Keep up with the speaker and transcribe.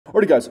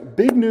Alrighty guys,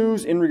 big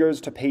news in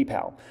regards to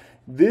PayPal.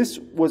 This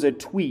was a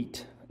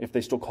tweet, if they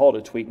still call it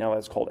a tweet, now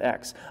that's called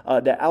X,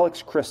 that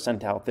Alex Chriss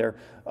sent out there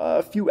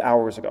a few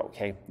hours ago,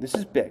 okay? This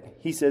is big.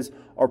 He says,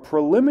 our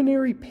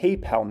preliminary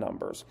PayPal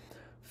numbers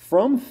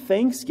from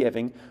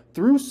Thanksgiving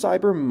through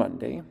Cyber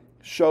Monday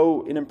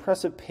show an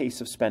impressive pace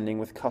of spending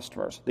with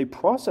customers. They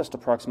processed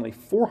approximately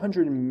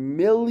 400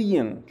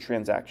 million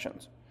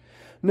transactions.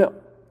 Now,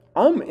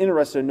 I'm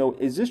interested to know,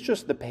 is this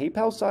just the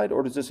PayPal side,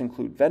 or does this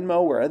include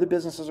Venmo or other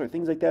businesses or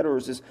things like that, or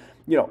is this,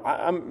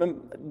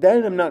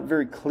 I'm not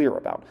very clear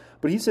about.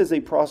 But he says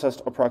they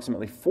processed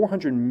approximately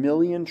 400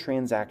 million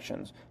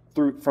transactions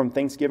from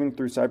Thanksgiving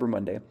through Cyber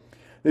Monday.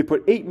 They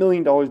put $8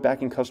 million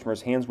back in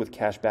customers' hands with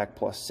cash back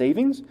plus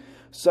savings.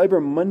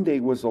 Cyber Monday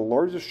was the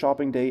largest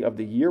shopping day of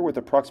the year with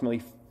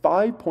approximately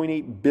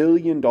 $5.8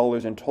 billion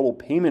in total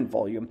payment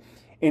volume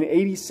and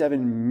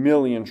 87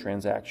 million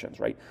transactions,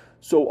 right?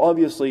 So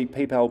obviously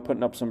PayPal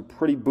putting up some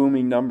pretty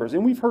booming numbers,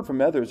 and we've heard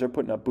from others they're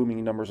putting up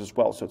booming numbers as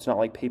well. So it's not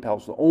like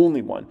PayPal's the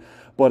only one,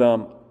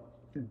 but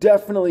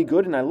definitely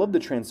good. And I love the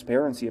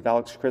transparency of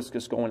Alex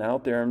Chriss going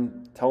out there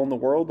and telling the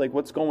world like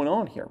what's going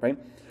on here, right?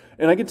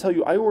 And I can tell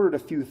you, I ordered a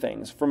few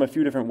things from a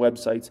few different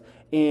websites,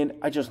 and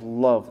I just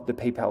love the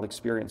PayPal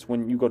experience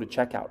when you go to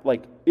checkout.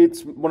 Like,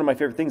 it's one of my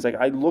favorite things. Like,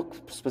 I look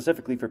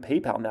specifically for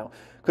PayPal now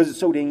because it's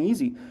so dang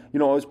easy. You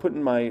know, I was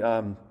putting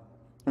my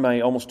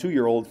my almost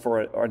 2-year-old for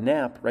a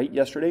nap, right,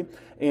 yesterday,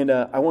 and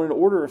I wanted to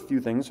order a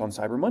few things on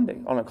Cyber Monday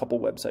on a couple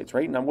websites,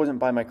 right, and I wasn't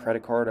buying my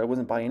credit card, I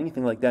wasn't buying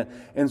anything like that,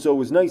 and so it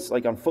was nice,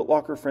 like on Foot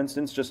Locker, for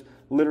instance, just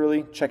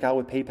literally check out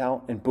with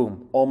PayPal, and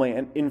boom, all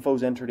my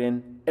info's entered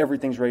in,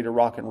 everything's ready to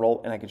rock and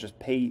roll, and I can just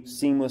pay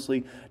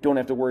seamlessly, don't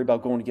have to worry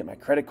about going to get my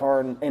credit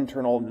card and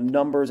entering all the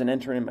numbers and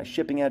entering in my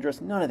shipping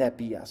address, none of that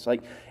BS,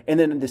 like, and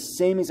then the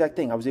same exact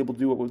thing, I was able to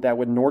do it with that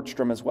with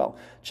Nordstrom as well,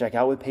 check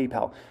out with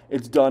PayPal,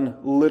 it's done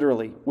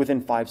literally within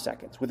 5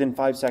 seconds. Within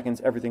 5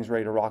 seconds, everything's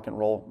ready to rock and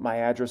roll. My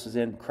address is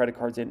in, credit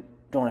card's in,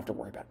 don't have to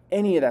worry about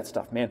any of that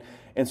stuff, man.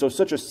 And so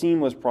such a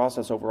seamless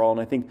process overall.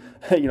 And I think,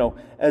 you know,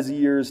 as the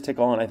years tick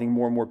on, I think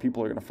more and more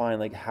people are going to find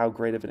like how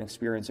great of an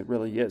experience it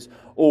really is.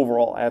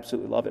 Overall, I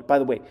absolutely love it. By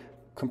the way,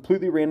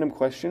 completely random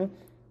question.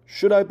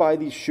 Should I buy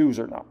these shoes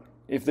or not?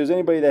 If there's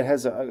anybody that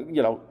has a,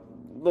 you know,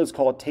 let's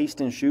call it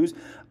taste in shoes,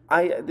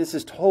 this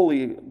is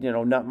totally, you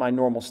know, not my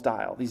normal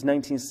style. These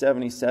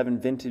 1977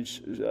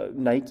 vintage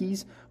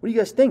Nikes. What do you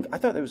guys think? I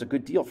thought that was a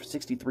good deal for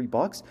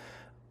 $63,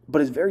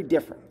 but it's very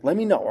different. Let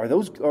me know. Are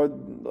those,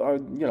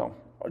 you know,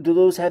 do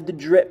those have the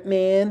drip,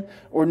 man,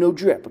 or no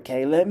drip?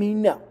 Okay, let me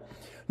know.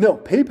 No,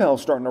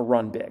 PayPal's starting to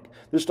run big.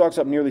 Their stock's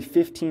up nearly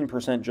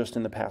 15% just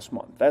in the past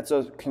month. That's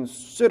a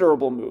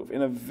considerable move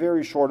in a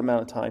very short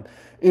amount of time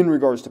in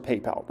regards to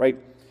PayPal, right?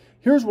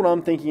 Here's what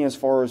I'm thinking as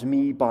far as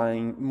me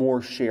buying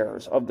more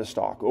shares of the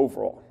stock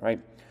overall, right?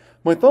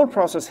 My thought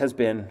process has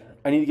been,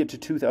 I need to get to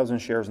 2,000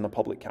 shares in the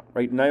public count,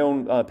 right? And I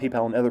own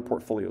PayPal and other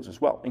portfolios as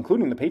well,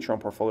 including the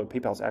Patreon portfolio.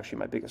 PayPal is actually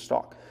my biggest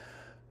stock.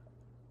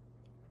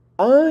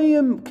 I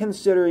am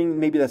considering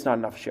maybe that's not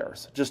enough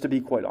shares, just to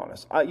be quite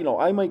honest.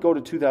 I might go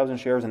to 2,000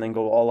 shares and then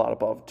go all out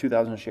above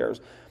 2,000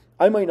 shares.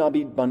 I might not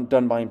be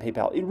done buying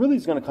PayPal. It really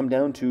is going to come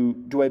down to,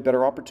 do I have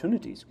better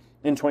opportunities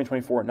in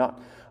 2024 or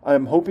not?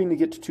 I'm hoping to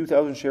get to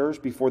 2,000 shares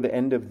before the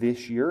end of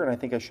this year, and I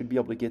think I should be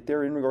able to get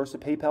there in regards to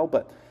PayPal,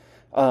 but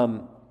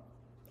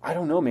I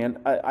don't know,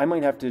 man. I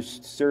might have to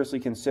seriously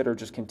consider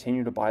just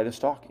continue to buy the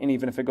stock, and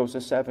even if it goes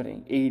to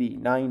 70, 80,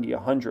 90,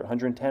 100,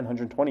 110,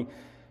 120,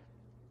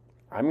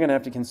 I'm going to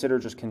have to consider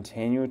just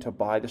continue to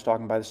buy the stock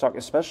and buy the stock,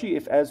 especially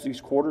if as these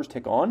quarters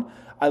tick on,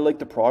 I like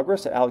the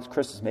progress that Alex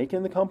Chriss is making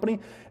in the company,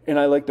 and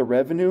I like the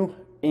revenue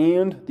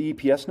and the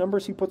EPS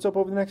numbers he puts up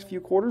over the next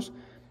few quarters.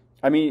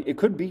 I mean, it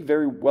could be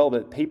very well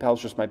that PayPal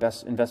is just my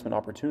best investment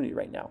opportunity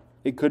right now.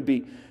 It could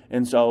be.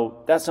 And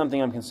so that's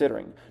something I'm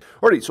considering.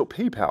 Alrighty, so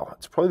PayPal,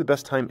 it's probably the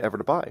best time ever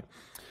to buy.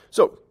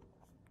 So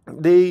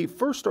they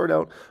first start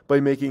out by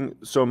making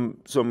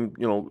some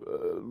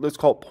let's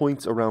call it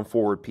points around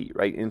forward P,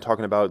 right? And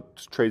talking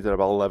about trades at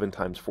about 11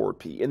 times forward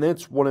P. And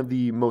that's one of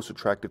the most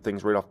attractive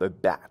things right off the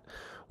bat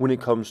when it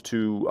comes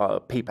to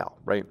PayPal,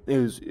 right?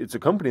 It's a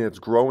company that's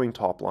growing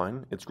top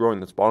line. It's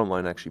growing its bottom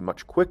line actually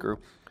much quicker.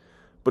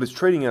 But it's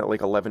trading at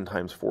like 11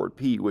 times forward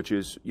P, which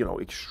is, you know,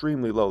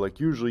 extremely low. Like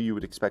usually you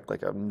would expect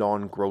like a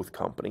non-growth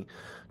company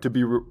to be,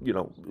 you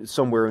know,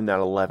 somewhere in that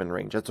 11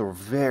 range. That's a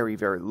very,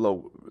 very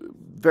low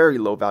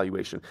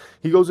valuation.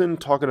 He goes in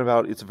talking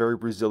about it's a very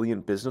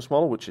resilient business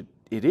model, which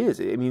it is.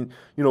 I mean,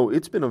 you know,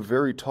 it's been a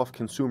very tough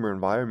consumer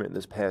environment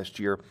this past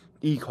year.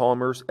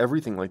 E-commerce,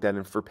 everything like that.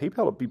 And for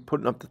PayPal to be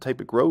putting up the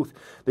type of growth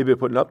they've been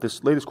putting up,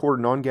 this latest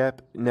quarter non-GAAP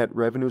net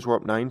revenues were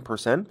up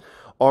 9%.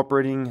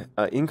 Operating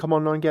income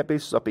on non-GAAP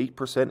basis up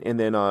 8%, and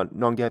then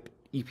non-GAAP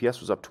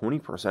EPS was up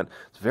 20%.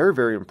 It's very,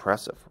 very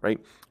impressive, right?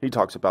 He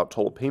talks about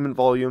total payment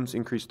volumes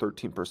increased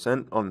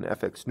 13% on an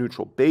FX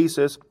neutral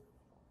basis.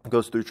 It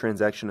goes through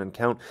transaction and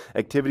account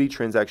activity,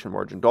 transaction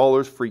margin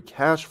dollars, free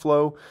cash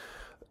flow.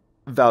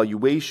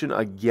 valuation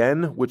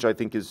again, which I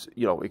think is,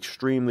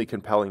 extremely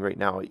compelling right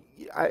now.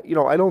 I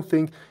don't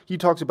think he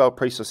talks about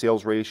price to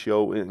sales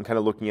ratio and kind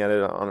of looking at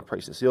it on a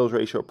price to sales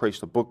ratio, price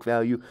to book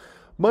value.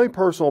 My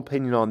personal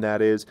opinion on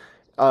that is,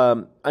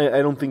 I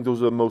don't think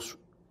those are the most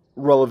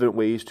relevant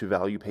ways to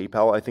value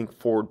PayPal. I think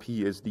forward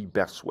P is the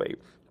best way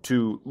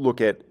to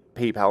look at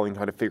PayPal and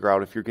kind of figure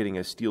out if you're getting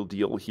a steal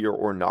deal here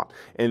or not.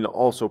 And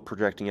also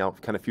projecting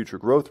out kind of future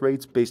growth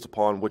rates based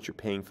upon what you're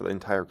paying for the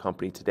entire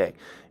company today.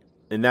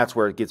 And that's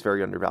where it gets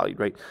very undervalued,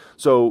 right?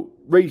 So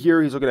right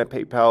here, he's looking at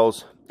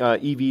PayPal's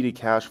EV to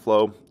cash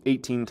flow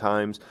 18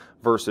 times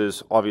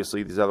versus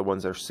obviously these other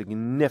ones that are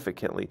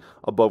significantly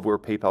above where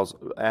PayPal's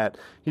at.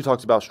 He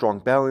talks about strong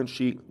balance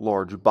sheet,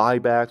 large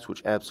buybacks,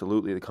 which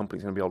absolutely the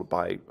company's going to be able to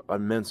buy an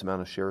immense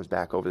amount of shares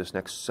back over this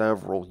next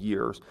several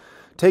years.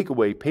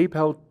 Takeaway,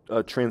 PayPal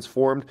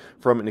transformed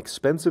from an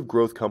expensive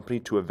growth company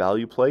to a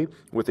value play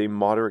with a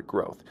moderate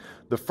growth.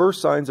 The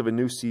first signs of a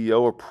new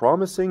CEO are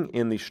promising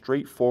in the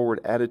straightforward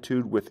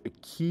attitude with a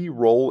key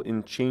role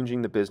in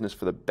changing the business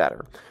for the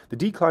better. The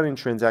decline in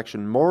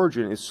transaction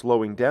margin is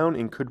slowing down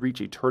and could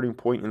reach a turning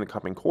point in the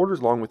coming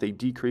quarters, along with a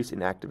decrease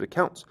in active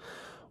accounts.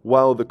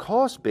 While the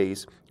cost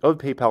base of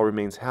PayPal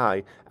remains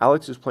high,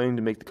 Alex is planning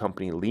to make the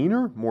company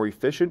leaner, more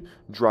efficient,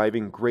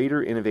 driving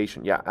greater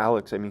innovation. Yeah,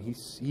 Alex, I mean,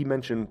 he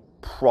mentioned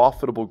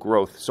profitable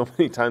growth so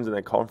many times in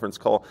that conference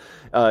call.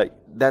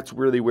 That's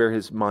really where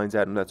his mind's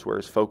at, and that's where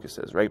his focus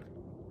is, right?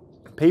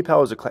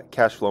 PayPal is a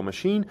cash flow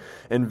machine,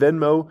 and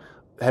Venmo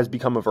has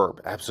become a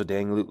verb.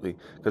 Absolutely,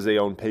 because they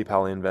own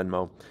PayPal and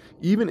Venmo.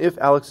 Even if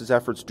Alex's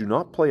efforts do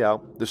not play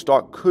out, the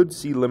stock could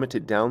see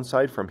limited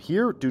downside from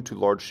here due to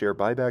large share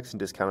buybacks and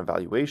discounted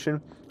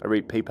valuation. I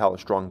rate PayPal a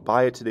strong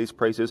buy at today's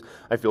prices.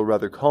 I feel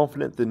rather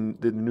confident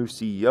that the new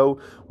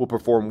CEO will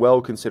perform well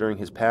considering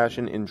his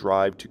passion and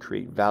drive to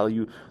create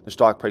value. The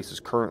stock price is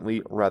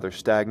currently rather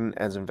stagnant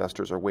as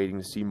investors are waiting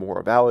to see more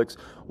of Alex.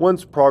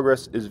 Once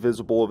progress is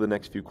visible over the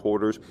next few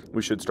quarters,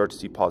 we should start to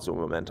see positive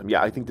momentum.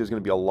 Yeah, I think there's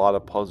going to be a lot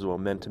of positive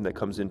momentum that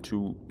comes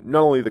into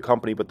not only the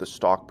company, but the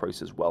stock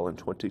price as well in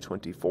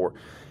 2024.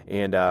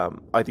 And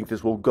I think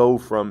this will go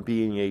from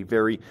being a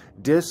very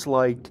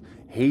disliked,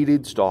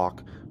 hated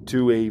stock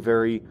to a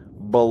very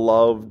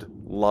beloved,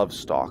 loved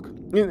stock.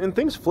 And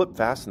things flip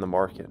fast in the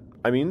market.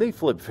 I mean, they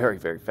flip very,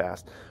 very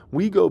fast.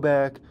 We go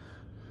back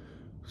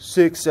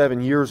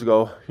 6-7 years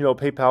ago,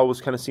 PayPal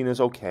was kind of seen as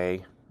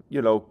okay,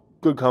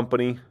 good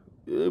company.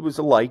 It was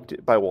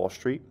liked by Wall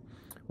Street.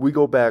 We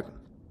go back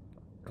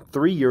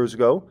 3 years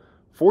ago,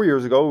 4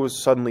 years ago, it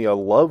was suddenly a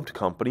loved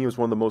company. It was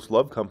one of the most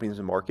loved companies in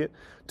the market.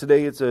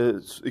 Today, it's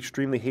an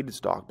extremely hated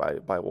stock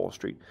by Wall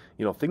Street.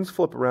 Things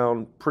flip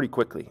around pretty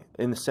quickly,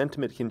 and the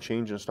sentiment can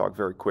change in a stock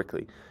very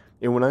quickly.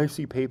 And when I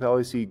see PayPal,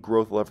 I see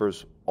growth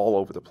levers all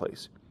over the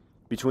place.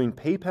 Between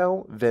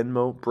PayPal,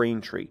 Venmo,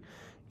 Braintree,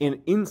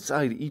 and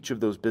inside each of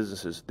those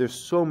businesses, there's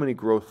so many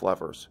growth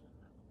levers.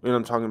 And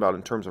I'm talking about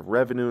in terms of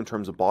revenue, in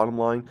terms of bottom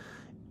line,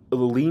 a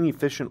lean,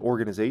 efficient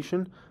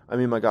organization. I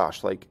mean, my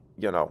gosh,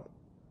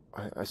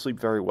 I sleep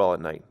very well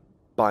at night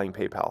buying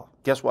PayPal.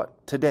 Guess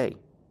what? Today,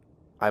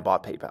 I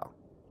bought PayPal.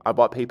 I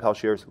bought PayPal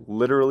shares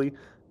literally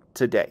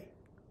today.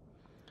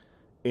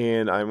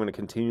 And I'm going to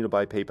continue to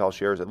buy PayPal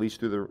shares at least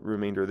through the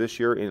remainder of this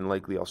year, and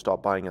likely I'll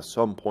stop buying at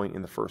some point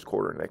in the first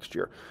quarter next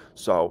year.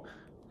 So,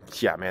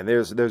 yeah, man,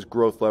 there's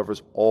growth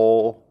levers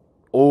all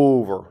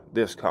over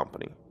this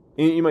company.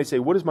 And you might say,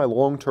 what is my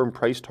long-term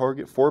price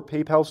target for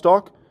PayPal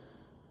stock?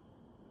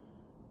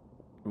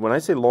 When I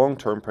say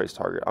long-term price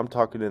target, I'm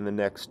talking in the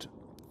next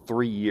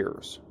 3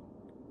 years.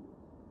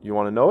 You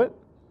want to know it?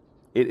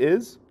 It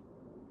is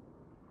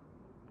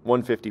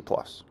 150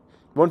 plus.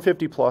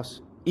 150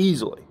 plus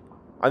easily.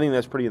 I think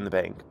that's pretty in the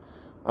bank.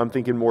 I'm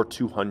thinking more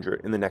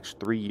 200 in the next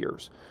 3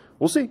 years.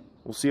 We'll see.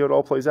 We'll see how it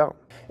all plays out.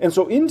 And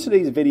so in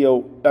today's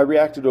video, I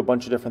reacted to a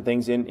bunch of different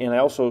things, and I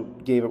also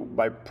gave it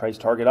my price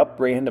target up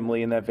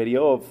randomly in that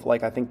video of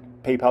I think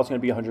PayPal's going to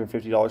be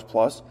 $150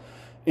 plus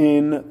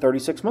in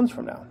 36 months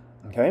from now.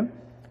 Okay?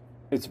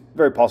 It's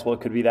very possible it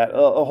could be that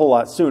a whole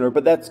lot sooner,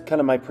 but that's kind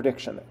of my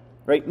prediction there,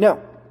 right?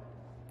 Now,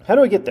 how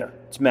do I get there?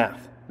 It's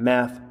math,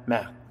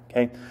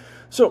 okay?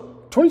 So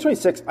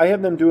 2026, I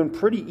have them doing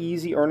pretty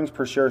easy earnings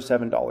per share of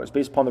 $7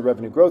 based upon the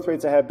revenue growth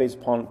rates I have, based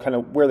upon kind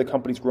of where the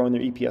company's growing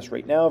their EPS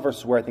right now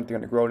versus where I think they're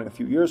going to grow it in a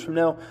few years from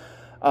now.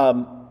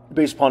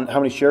 Based upon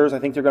how many shares I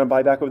think they're going to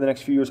buy back over the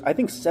next few years, I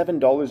think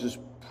 $7 is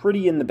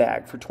pretty in the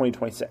bag for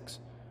 2026.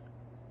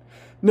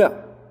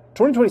 Now,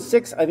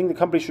 2026, I think the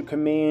company should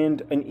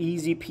command an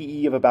easy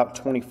PE of about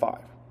 25.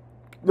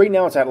 Right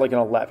now, it's at an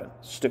 11.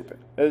 Stupid.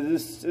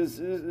 It's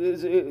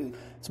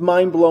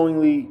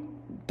mind-blowingly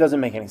doesn't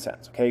make any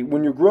sense. Okay,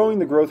 when you're growing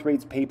the growth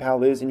rates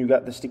PayPal is, and you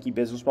got the sticky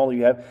business model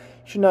you have, you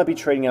should not be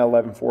trading at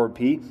 11 forward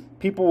P.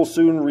 People will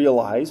soon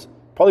realize,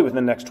 probably within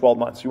the next 12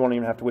 months. You won't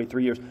even have to wait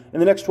 3 years.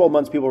 In the next 12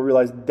 months, people will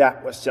realize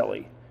that was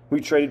silly.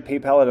 We traded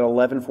PayPal at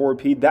 11 forward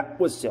P. That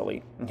was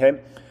silly. Okay.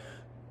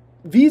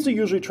 Visa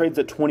usually trades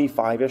at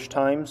 25-ish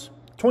times,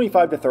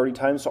 25 to 30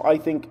 times. So I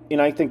think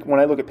when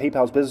I look at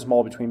PayPal's business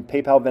model between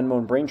PayPal, Venmo,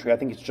 and Braintree, I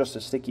think it's just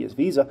as sticky as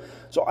Visa.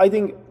 So I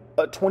think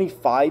a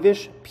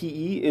 25-ish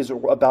PE is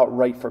about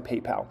right for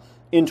PayPal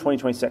in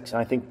 2026. And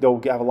I think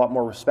they'll have a lot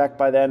more respect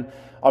by then.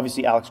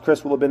 Obviously, Alex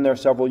Christ will have been there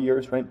several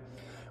years, right?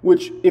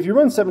 Which, if you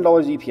run $7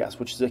 EPS,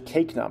 which is a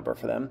cake number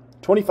for them,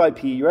 25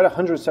 PE, you're at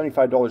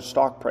 $175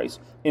 stock price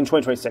in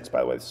 2026,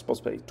 by the way. This is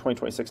supposed to be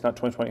 2026, not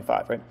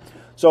 2025, right?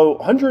 So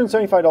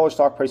 $175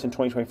 stock price in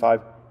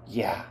 2025,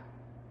 yeah.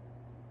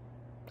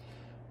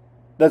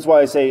 That's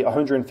why I say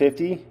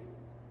 150,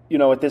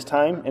 at this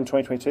time in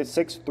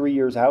 2026, 3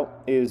 years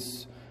out,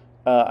 is,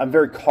 I'm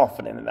very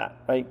confident in that,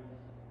 right?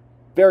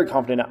 Very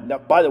confident. Now,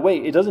 by the way,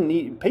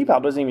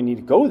 PayPal doesn't even need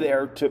to go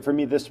there for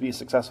me this to be a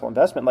successful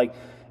investment. Like,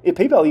 if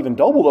PayPal even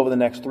doubled over the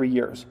next 3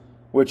 years,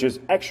 which is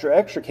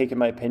extra cake in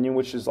my opinion,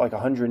 which is like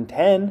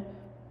 110,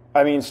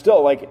 I mean,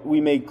 still, like, we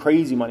made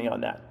crazy money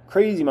on that.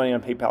 Crazy money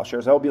on PayPal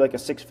shares. That would be like a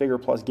 6-figure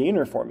plus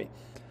gainer for me.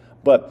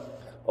 But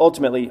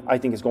ultimately, I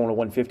think it's going to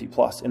 150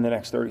 plus in the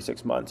next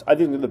 36 months. I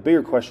think the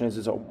bigger question is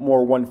it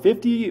more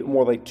 150,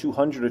 more like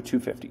 200 or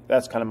 250?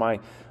 That's kind of my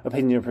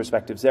opinion and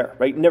perspectives there,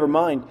 right? Never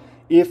mind,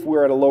 if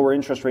we're at a lower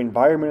interest rate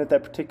environment at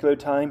that particular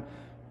time,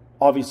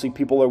 obviously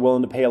people are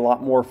willing to pay a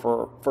lot more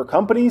for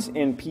companies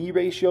in PE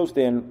ratios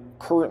than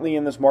currently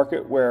in this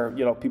market where,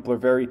 people are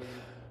very,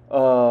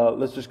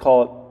 let's just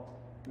call it,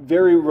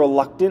 very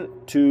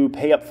reluctant to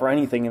pay up for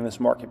anything in this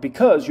market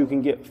because you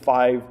can get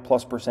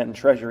 5+% in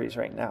treasuries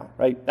right now,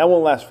 right? That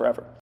won't last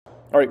forever.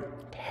 All right,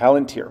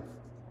 Palantir.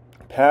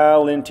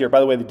 By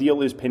the way, the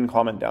deal is pinned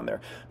comment down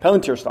there.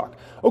 Palantir stock.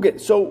 Okay,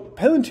 so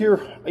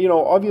Palantir,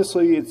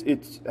 obviously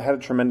it's had a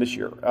tremendous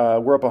year.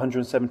 We're up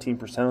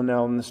 117%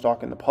 now in the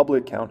stock in the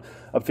public count,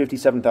 up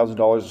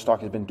 $57,000. The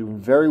stock has been doing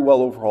very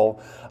well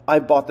overall. I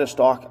bought this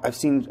stock.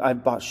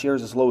 I've bought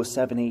shares as low as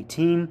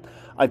 $7.18.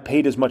 I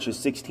paid as much as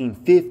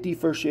 $16.50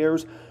 for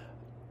shares.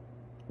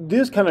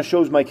 This kind of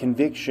shows my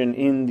conviction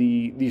in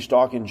the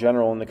stock in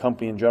general and the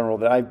company in general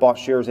that I've bought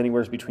shares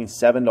anywhere between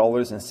 $7 and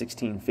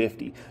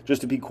 $16.50, just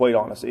to be quite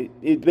honest.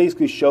 It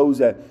basically shows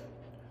that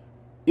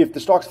if the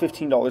stock's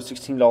 $15,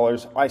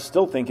 $16, I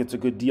still think it's a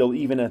good deal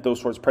even at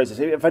those sorts of prices.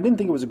 If I didn't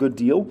think it was a good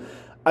deal,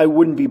 I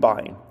wouldn't be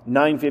buying.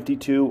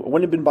 $9.52, I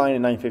wouldn't have been buying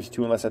at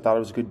 $9.52 unless I thought it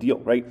was a good deal,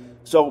 right?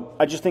 So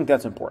I just think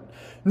that's important.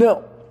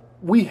 Now,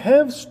 we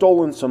have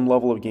stolen some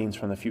level of gains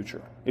from the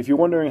future. If you're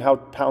wondering how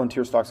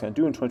Palantir stock's going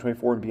to do in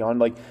 2024 and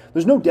beyond,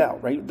 there's no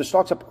doubt, right? The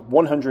stock's up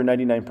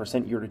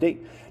 199% year to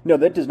date. Now,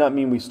 that does not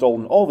mean we've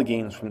stolen all the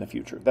gains from the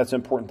future. That's an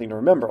important thing to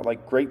remember.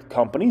 Like, great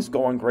companies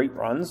go on great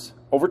runs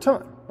over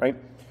time, right?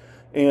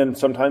 And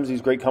sometimes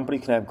these great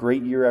companies can have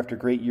great year after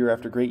great year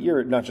after great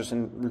year, not just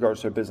in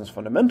regards to their business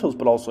fundamentals,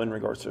 but also in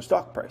regards to their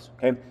stock price,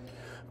 okay?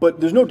 But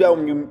there's no doubt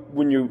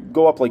when you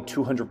go up like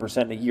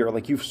 200% in a year,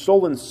 like you've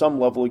stolen some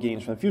level of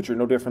gains from the future,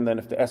 no different than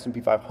if the S&P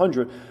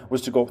 500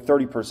 was to go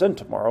 30%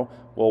 tomorrow.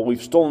 Well,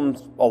 we've stolen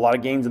a lot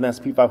of gains in the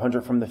S&P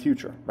 500 from the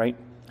future, right?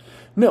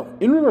 Now,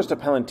 in regards to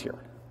Palantir,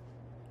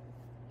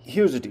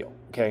 here's the deal,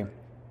 okay?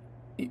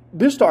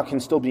 This stock can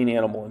still be an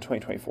animal in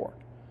 2024,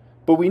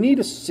 but we need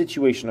a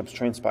situation to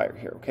transpire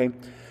here, okay?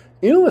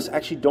 Analysts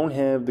actually don't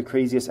have the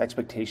craziest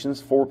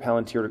expectations for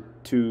Palantir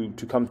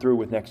to come through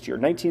with next year.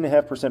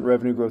 19.5%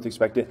 revenue growth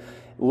expected,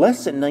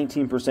 less than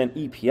 19%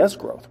 EPS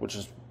growth, which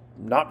is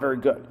not very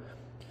good.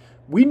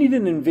 We need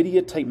an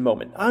NVIDIA-type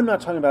moment. I'm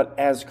not talking about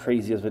as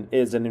crazy as an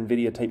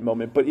NVIDIA-type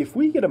moment, but if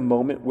we get a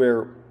moment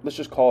where, let's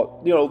just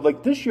call it,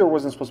 like this year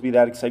wasn't supposed to be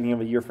that exciting of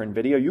a year for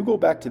NVIDIA. You go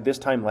back to this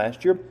time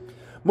last year,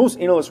 most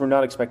analysts were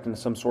not expecting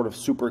some sort of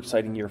super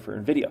exciting year for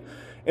NVIDIA.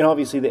 And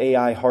obviously the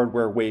AI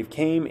hardware wave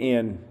came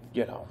and,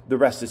 the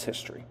rest is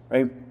history,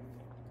 right?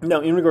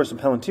 Now, in regards to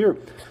Palantir,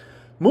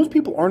 most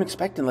people aren't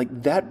expecting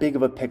like that big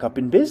of a pickup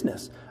in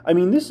business. I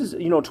mean, this is,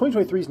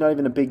 2023 is not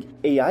even a big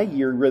AI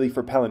year really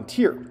for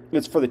Palantir.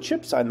 It's for the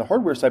chip side and the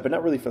hardware side, but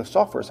not really for the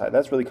software side.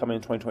 That's really coming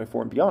in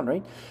 2024 and beyond,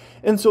 right?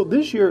 And so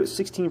this year,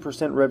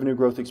 16% revenue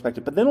growth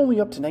expected, but then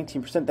only up to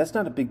 19%. That's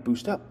not a big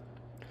boost up.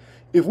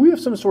 If we have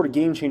some sort of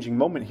game-changing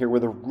moment here where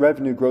the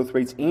revenue growth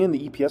rates and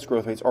the EPS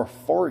growth rates are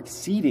far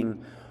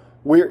exceeding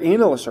where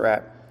analysts are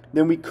at,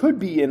 then we could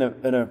be in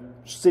a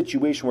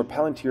situation where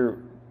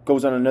Palantir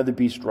goes on another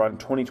beast run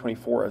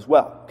 2024 as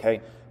well, okay?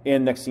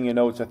 And next thing you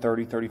know, it's a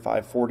 $30,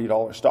 $35,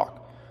 $40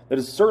 stock. That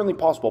is certainly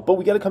possible, but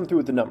we got to come through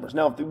with the numbers.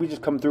 Now, if we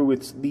just come through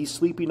with these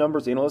sleepy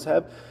numbers analysts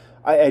have,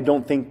 I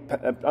don't think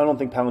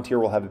Palantir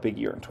will have a big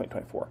year in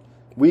 2024.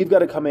 We've got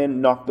to come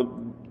in, knock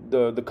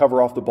the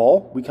cover off the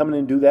ball. We come in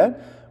and do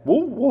that.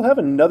 We'll have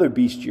another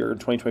beast year in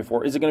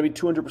 2024. Is it going to be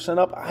 200%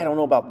 up? I don't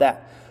know about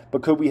that.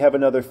 But could we have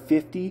another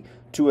 50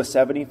 to a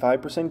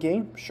 75%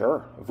 gain?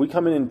 Sure. If we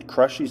come in and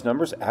crush these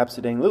numbers,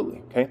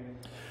 absolutely. Okay.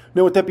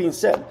 Now, with that being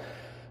said,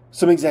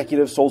 some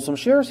executives sold some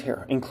shares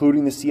here,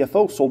 including the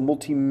CFO sold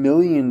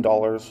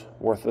multi-million-dollars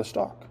worth of the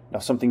stock. Now,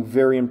 something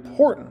very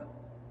important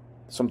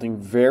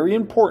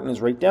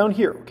is right down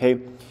here. Okay.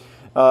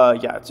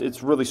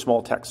 It's really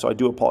small text, so I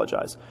do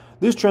apologize.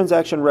 This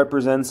transaction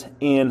represents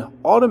an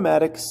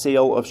automatic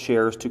sale of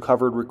shares to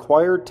cover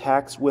required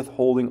tax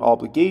withholding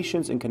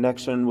obligations in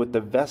connection with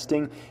the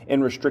vesting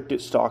and restricted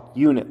stock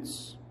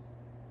units.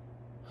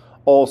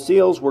 All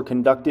sales were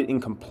conducted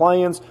in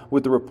compliance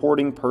with the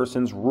reporting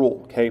person's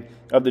rule, okay,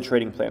 of the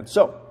trading plan.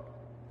 So,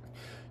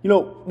 you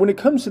know, when it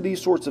comes to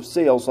these sorts of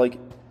sales, like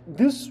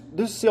this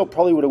sale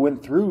probably would have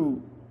went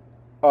through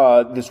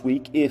this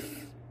week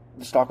if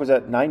the stock was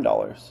at $9,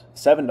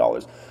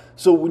 $7.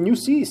 So when you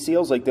see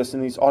sales like this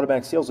and these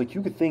automatic sales, like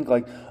you could think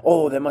like,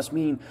 oh, that must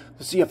mean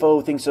the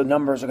CFO thinks the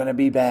numbers are going to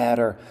be bad,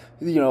 or,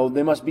 you know,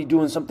 they must be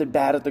doing something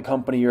bad at the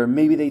company, or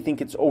maybe they think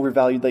it's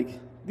overvalued.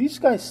 Like, these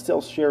guys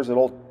sell shares at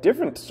all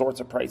different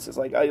sorts of prices.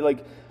 Like,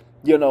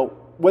 you know,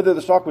 whether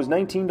the stock was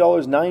 $19,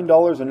 $9,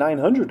 or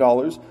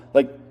 $900,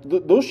 like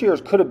those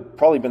shares could have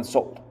probably been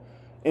sold.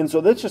 And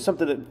so that's just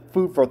something that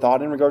food for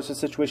thought in regards to the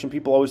situation.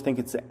 People always think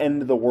it's the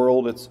end of the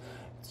world. It's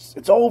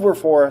over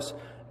for us.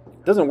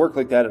 It doesn't work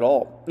like that at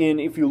all.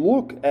 And if you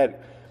look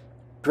at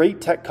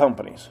great tech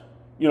companies,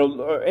 you know,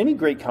 or any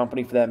great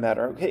company for that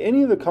matter, okay,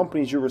 any of the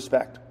companies you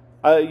respect,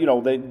 you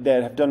know,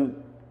 that have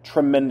done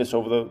tremendous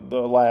over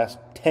the last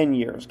 10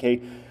 years,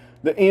 okay?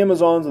 The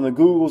Amazons and the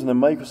Googles and the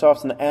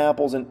Microsofts and the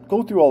Apples, and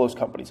go through all those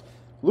companies.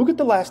 Look at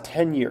the last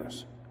 10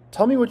 years.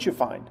 Tell me what you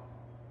find.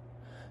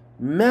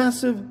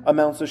 Massive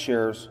amounts of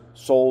shares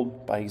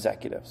sold by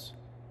executives.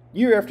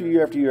 Year after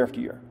year after year after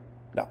year.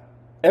 Now,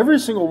 every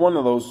single one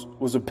of those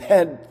was a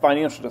bad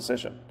financial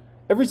decision.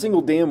 Every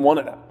single damn one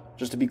of them,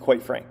 just to be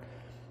quite frank.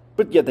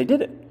 But yet they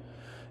did it.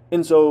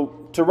 And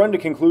so to run to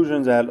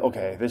conclusions that,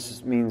 okay,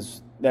 this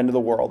means the end of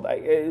the world,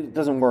 it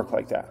doesn't work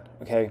like that,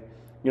 okay?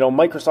 You know,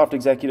 Microsoft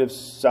executives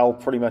sell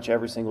pretty much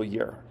every single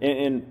year.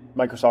 And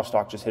Microsoft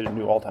stock just hit a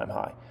new all-time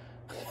high.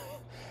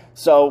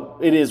 So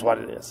it is what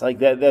it is. Like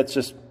that's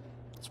just,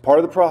 it's part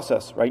of the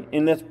process, right?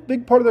 And that's a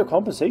big part of their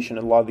compensation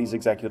in a lot of these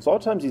executives. A lot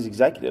of times these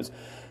executives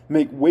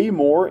make way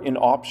more in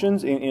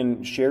options,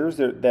 in shares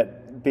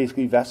that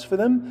basically vest for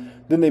them,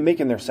 than they make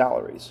in their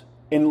salaries.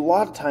 And a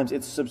lot of times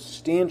it's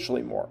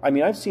substantially more. I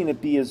mean, I've seen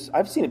it be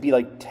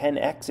like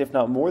 10x, if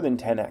not more than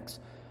 10x.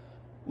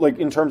 Like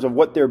in terms of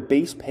what their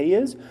base pay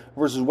is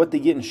versus what they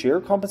get in share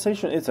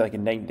compensation, it's like a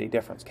night and day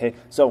difference, okay?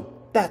 So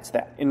that's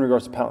that in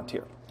regards to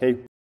Palantir,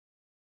 okay?